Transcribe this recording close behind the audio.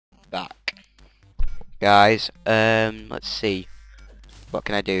back. Guys, let's see. What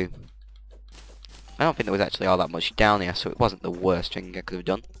can I do? I don't think there was actually all that much down here, so it wasn't the worst thing I could have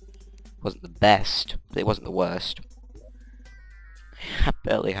done. It wasn't the best, but it wasn't the worst. I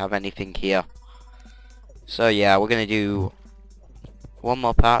barely have anything here. So yeah, we're gonna do one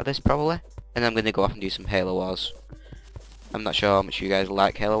more part of this probably, and then I'm gonna go off and do some Halo Wars. I'm not sure how much you guys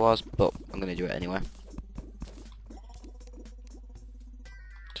like Halo Wars, but I'm gonna do it anyway.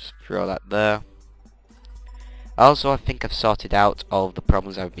 Just throw that there. Also, I think I've sorted out all of the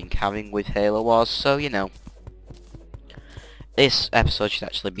problems I've been having with Halo Wars, so you know, this episode should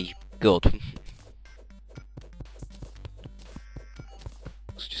actually be good.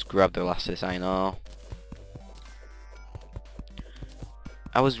 Let's just grab the last of this iron ore.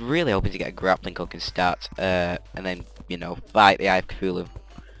 I was really hoping to get a grappling hook and start, and then, you know, fight the Eye of Cthulhu.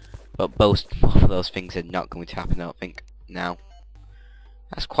 But both of those things are not going to happen, I don't think, now.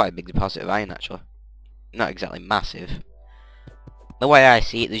 That's quite a big deposit of iron, actually. Not exactly massive. The way I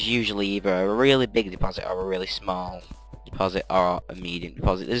see it, there's usually either a really big deposit or a really small deposit or a medium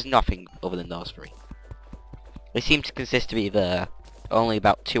deposit. There's nothing other than those three. They seem to consist of either only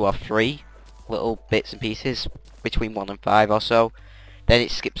about 2 or 3 little bits and pieces, between 1 and 5 or so. Then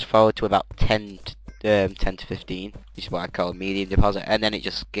it skips forward to about 10 to 15, which is what I call a medium deposit, and then it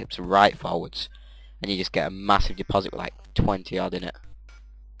just skips right forwards, and you just get a massive deposit with like 20 odd in it.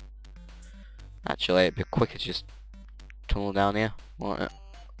 Actually, it'd be quicker to just tunnel down here, won't it?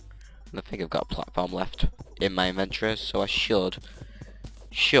 And I think I've got a platform left in my inventory, so I should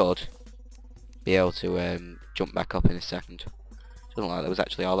be able to jump back up in a second. Doesn't look like there was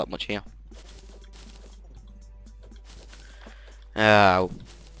actually all that much here. Well,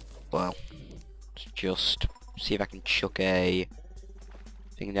 let's just see if I can chuck a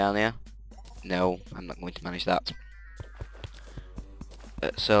thing down there. No, I'm not going to manage that.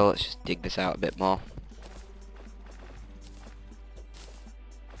 So let's just dig this out a bit more.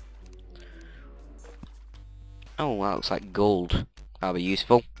 Oh, that looks like gold. That'll be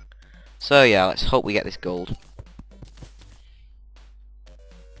useful. So yeah, let's hope we get this gold.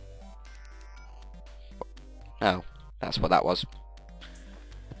 Oh, that's what that was.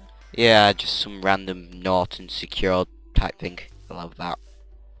 Yeah, just some random Norton secure type thing. I love that.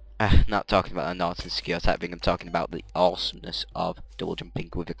 Not talking about a Norton secure type thing, I'm talking about the awesomeness of double jumping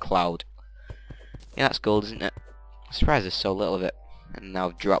with a cloud. Yeah, that's gold, isn't it? I'm surprised there's so little of it. And now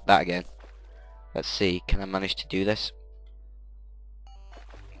I've dropped that again. Let's see, can I manage to do this?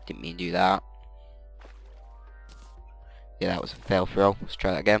 Didn't mean to do that. Yeah, that was a fail throw. Let's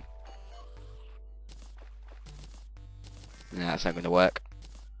try that again. No, that's not going to work.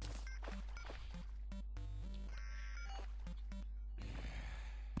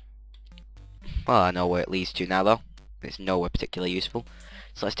 Well, I know where it leads to now, though. It's nowhere particularly useful.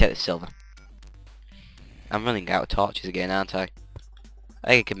 So let's take the silver. I'm running out of torches again, aren't I? I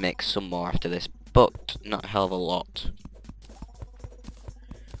think I can make some more after this, but not a hell of a lot.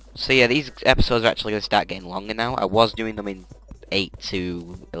 So yeah, these episodes are actually going to start getting longer now. I was doing them in 8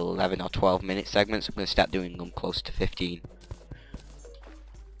 to 11 or 12 minute segments. I'm going to start doing them close to 15.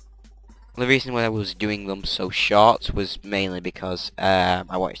 The reason why I was doing them so short was mainly because I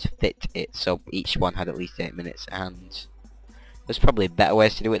wanted to fit it so each one had at least 8 minutes, and there's probably better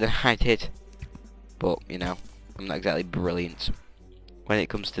ways to do it than I did, but you know, I'm not exactly brilliant when it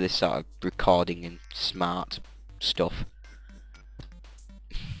comes to this sort of recording and smart stuff.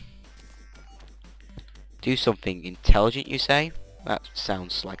 Do something intelligent, you say? That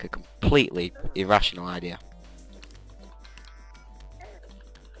sounds like a completely irrational idea.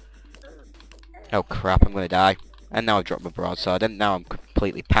 Oh crap, I'm gonna die. And now I've dropped my broadsword, and now I'm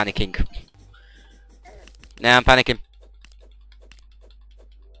completely panicking. Now I'm panicking.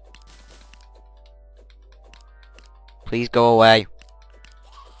 Please go away.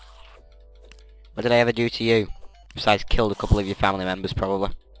 What did I ever do to you? Besides killed a couple of your family members, probably.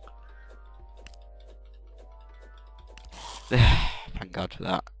 Thank God for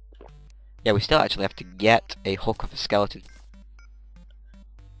that. Yeah, we still actually have to get a hook off a skeleton.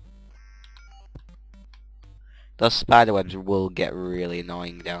 Those spider webs will get really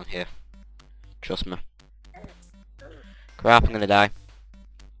annoying down here. Trust me. Crap, I'm gonna die.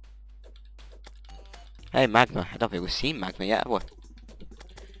 Hey, magma. I don't think we've seen magma yet, have we?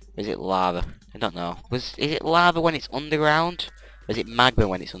 Is it lava? I don't know. Is it lava when it's underground? Or is it magma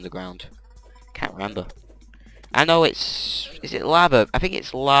when it's underground? Can't remember. I know it's... Is it lava? I think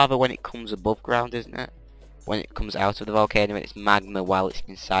it's lava when it comes above ground, isn't it? When it comes out of the volcano, and it's magma while it's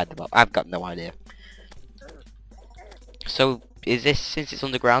inside the volcano. I've got no idea. So, is this, since it's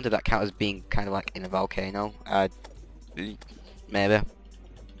underground, does that count as being kind of like in a volcano? Maybe.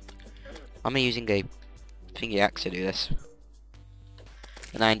 I'm using a thingy axe to do this.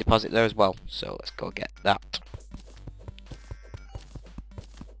 An iron deposit there as well, so let's go get that.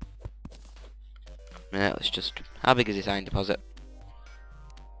 Yeah, let's just... How big is this iron deposit?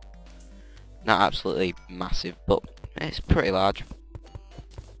 Not absolutely massive, but it's pretty large.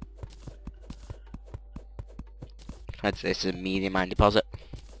 I'd say it's a medium iron deposit.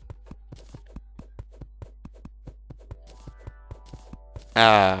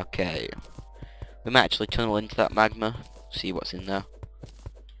 Okay. We might actually tunnel into that magma, see what's in there.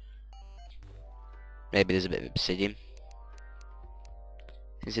 Maybe there's a bit of obsidian.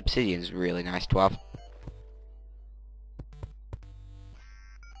 This obsidian's really nice to have.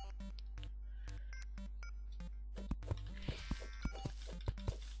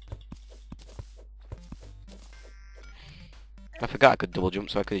 I forgot I could double jump,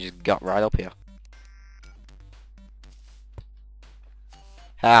 so I could have just got right up here.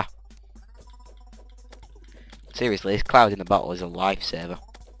 Ha! Seriously, this cloud in the bottle is a lifesaver.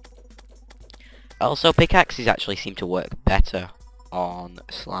 Also, pickaxes actually seem to work better on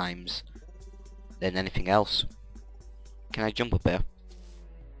slimes than anything else. Can I jump up here?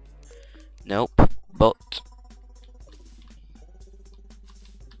 Nope, but...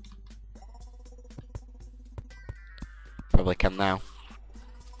 Probably can now.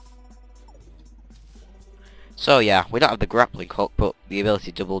 So yeah, we don't have the grappling hook, but the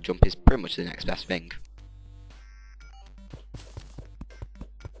ability to double jump is pretty much the next best thing.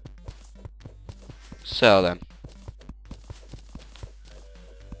 So then,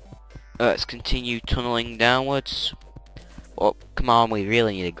 let's continue tunneling downwards. Oh, come on, we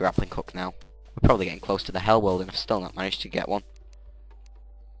really need a grappling hook now. We're probably getting close to the hell world and I've still not managed to get one.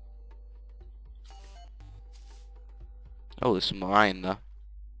 Oh, there's some more iron there.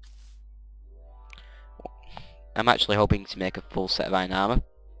 I'm actually hoping to make a full set of iron armor,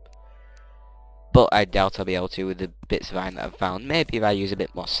 but I doubt I'll be able to with the bits of iron that I've found. Maybe if I use a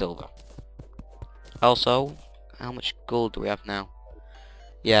bit more silver. Also, how much gold do we have now?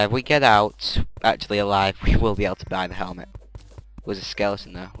 Yeah, if we get out actually alive, we will be able to buy the helmet. There's a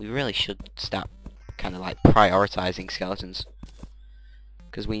skeleton there. We really should start kind of like prioritizing skeletons,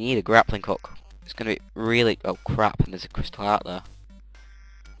 because we need a grappling hook. It's going to be really... Oh crap, and there's a crystal heart there.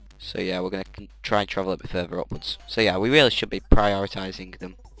 So yeah, we're going to try and travel a bit further upwards. So yeah, we really should be prioritizing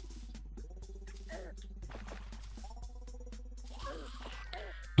them.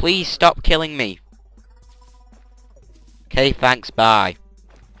 Please stop killing me. Okay, thanks, bye.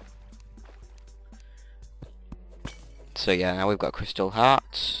 So yeah, now we've got a crystal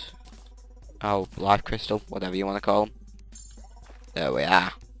heart. Oh, life crystal, whatever you want to call them. There we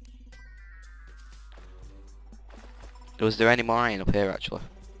are. Was there any more iron up here actually?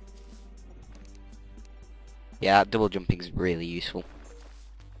 Yeah, double jumping is really useful.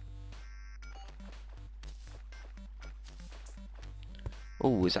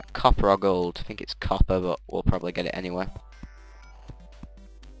 Oh, is that copper or gold? I think it's copper, but we'll probably get it anyway.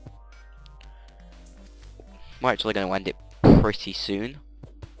 We're actually going to end it pretty soon.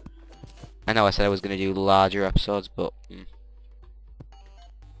 I know I said I was going to do larger episodes, but...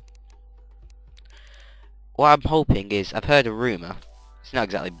 What I'm hoping is, I've heard a rumour, it's not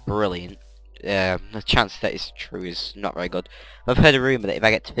exactly brilliant, the chance that it's true is not very good. I've heard a rumour that if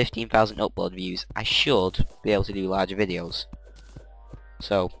I get to 15,000 upload views, I should be able to do larger videos.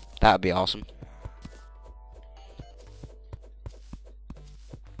 So, that would be awesome.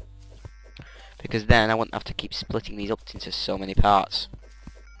 Because then I wouldn't have to keep splitting these up into so many parts.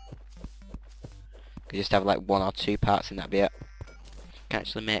 Could just have like 1 or 2 parts and that'd be it. Can I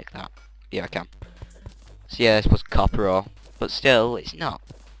actually make that? Yeah, I can. So yeah, this was copper ore, but still, it's not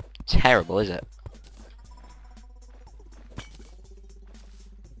terrible, is it?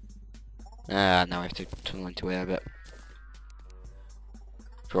 Now I have to tunnel into it a bit.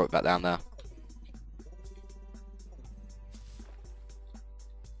 Throw it back down there.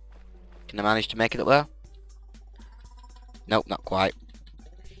 Can I manage to make it up there? Nope, not quite.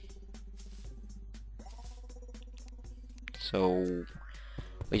 So,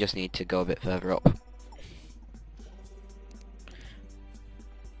 we just need to go a bit further up.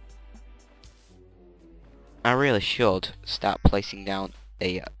 I really should start placing down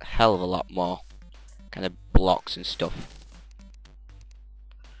a hell of a lot more kind of blocks and stuff.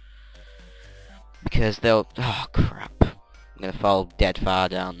 Because they'll... Oh crap. I'm gonna fall dead far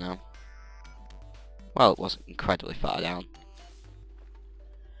down now. Well, it wasn't incredibly far down.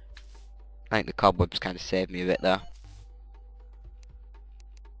 I think the cobwebs kind of saved me a bit there.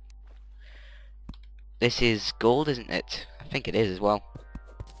 This is gold, isn't it? I think it is as well.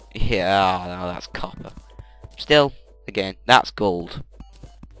 Yeah, oh, no, that's copper. Still, again, that's gold.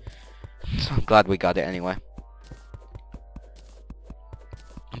 So I'm glad we got it anyway.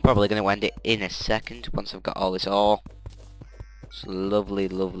 I'm probably going to end it in a second once I've got all this ore. It's lovely,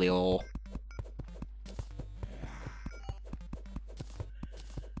 lovely ore.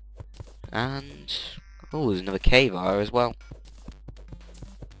 And oh, there's another cave ore as well.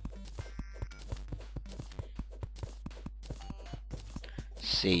 Let's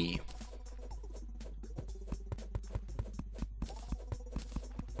see.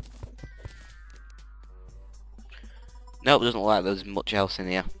 Nope, doesn't look like there's much else in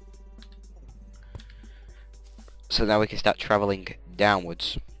here. So now we can start travelling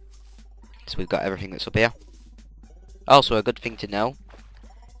downwards. So we've got everything that's up here. Also, a good thing to know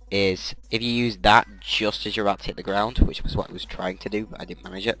is if you use that just as you're about to hit the ground, which was what I was trying to do, but I didn't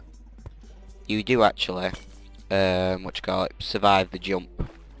manage it, you do actually, survive the jump.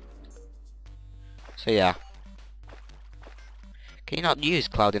 So yeah. Can you not use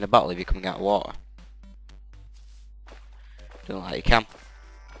cloud in a bottle if you're coming out of water? Don't like you can.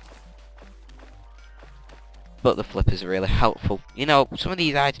 But the flippers are really helpful. You know, some of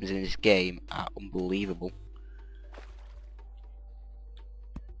these items in this game are unbelievable.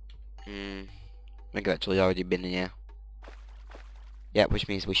 I think I've actually already been in here. Yeah, which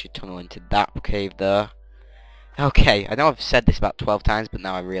means we should tunnel into that cave there. Okay, I know I've said this about 12 times, but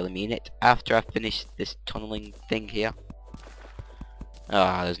now I really mean it. After I finish this tunneling thing here...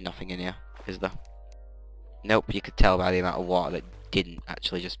 Ah, there's nothing in here, is there? Nope, you could tell by the amount of water that didn't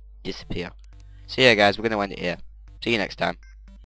actually just disappear. So yeah guys, we're going to end it here. See you next time.